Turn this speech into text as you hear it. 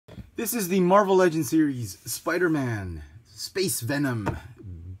This is the Marvel Legends series Spider-Man Space Venom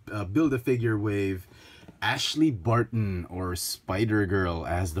Build-A-Figure wave. Ashley Barton, or Spider-Girl,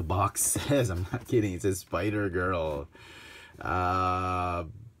 as the box says. I'm not kidding, it says Spider-Girl.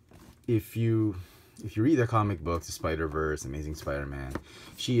 If you read the comic books, the Spider-Verse, Amazing Spider-Man,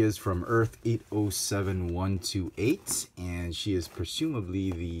 she is from Earth 807128, and she is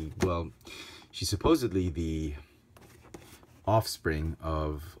presumably she's supposedly the offspring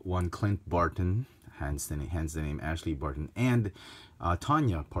of one Clint Barton, hence the name Ashley Barton, and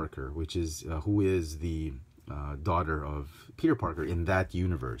Tanya Parker, which is who is the daughter of Peter Parker in that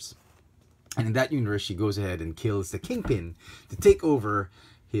universe. And in that universe, she goes ahead and kills the Kingpin to take over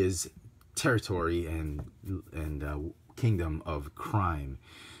his territory and kingdom of crime.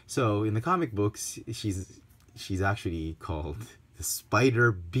 So in the comic books, she's actually called the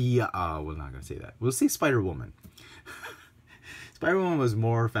Spider-Bee. We're not gonna say that. We'll say Spider-Woman. Spider-Woman was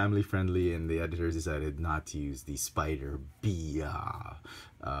more family friendly, and the editors decided not to use the Spider-Bee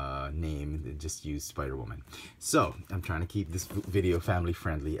name, just use Spider-Woman. So I'm trying to keep this video family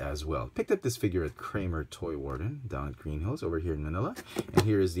friendly as well. Picked up this figure at Crimelord Toy Warden down at Green Hills over here in Manila, and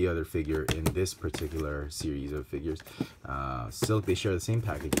here is the other figure in this particular series of figures. Silk, they share the same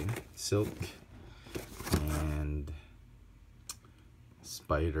packaging. Silk and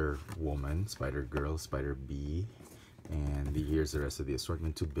Spider-Woman, Spider-Girl, Spider-Bee. And here's the rest of the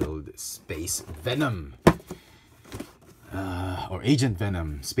assortment to build Space Venom. Or Agent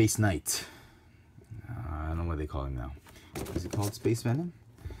Venom, Space Knight. I don't know what they call him now. Is it called Space Venom?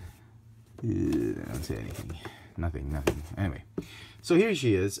 I don't say anything. Nothing. Anyway, so here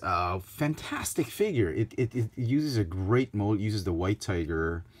she is. Fantastic figure. It uses a great mold. It uses the White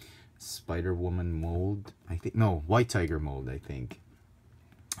Tiger Spider-Woman mold. I think. No, White Tiger mold, I think.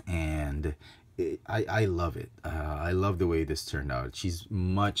 And I love it. I love the way this turned out. She's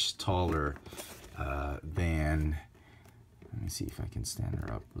much taller than... Let me see if I can stand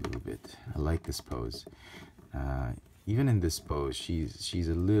her up a little bit. I like this pose. Even in this pose, she's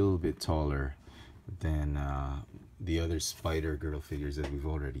a little bit taller than the other Spider-Girl figures that we've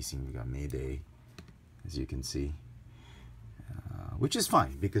already seen. We got Mayday, as you can see. Which is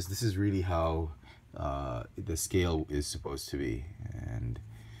fine, because this is really how the scale is supposed to be. And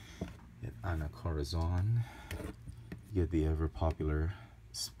get Anna Corazon, you get the ever popular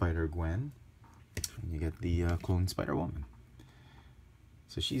Spider-Gwen, and you get the clone Spider-Woman.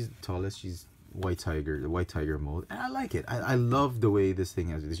 So she's the tallest, she's White Tiger, the White Tiger mold, and I like it. I love the way this thing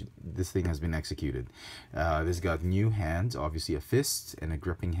has been executed. This got new hands, obviously a fist and a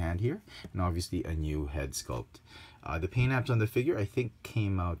gripping hand here, and obviously a new head sculpt. The paint apps on the figure, I think,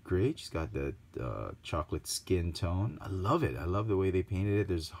 came out great. She's got the chocolate skin tone. I love it. I love the way they painted it.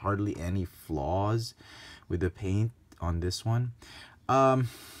 There's hardly any flaws with the paint on this one.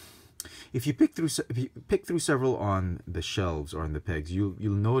 If you pick through several on the shelves or on the pegs, you'll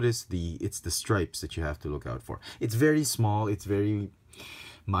notice it's the stripes that you have to look out for. It's very small. It's very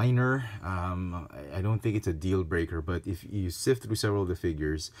minor. I don't think it's a deal breaker, but if you sift through several of the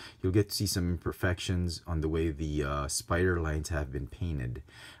figures, you'll get to see some imperfections on the way the spider lines have been painted.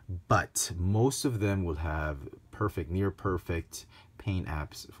 But most of them will have perfect, near perfect paint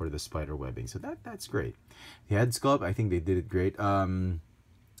apps for the spider webbing. So that's great. The head sculpt, I think they did it great.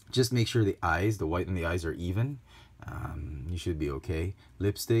 Just make sure the white in the eyes are even. You should be okay.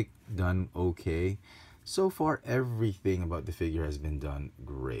 Lipstick, done okay. So far, everything about the figure has been done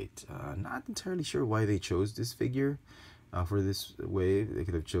great. Not entirely sure why they chose this figure for this wave. They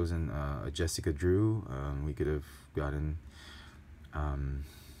could have chosen a Jessica Drew. We could have gotten, I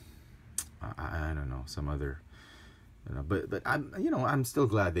don't know, some other. But I'm still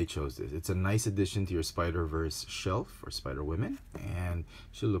glad they chose this. It's a nice addition to your Spider-Verse shelf for Spider-Women, and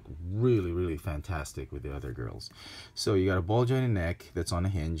she'll look really, really fantastic with the other girls. So you got a ball jointed neck that's on a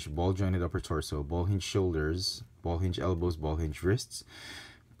hinge, ball jointed upper torso, ball hinge shoulders, ball hinge elbows, ball hinge wrists,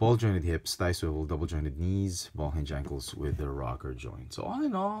 ball jointed hips, thigh swivel, double jointed knees, ball hinge ankles with the rocker joint. So all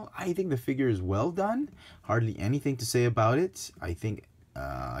in all, I think the figure is well done. Hardly anything to say about it. I think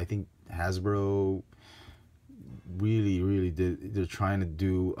Hasbro really did. They're trying to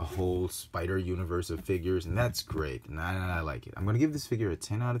do a whole spider universe of figures, and that's great, and I like it. I'm gonna give this figure a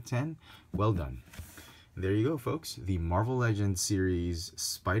 10 out of 10. Well done. And there you go, folks, the Marvel Legends series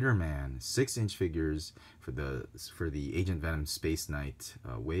Spider-Man 6-inch figures for the Agent Venom Space Knight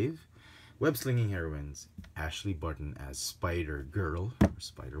wave. Web slinging heroines Ashley Barton as Spider-Girl or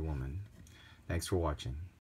Spider-Woman. Thanks for watching.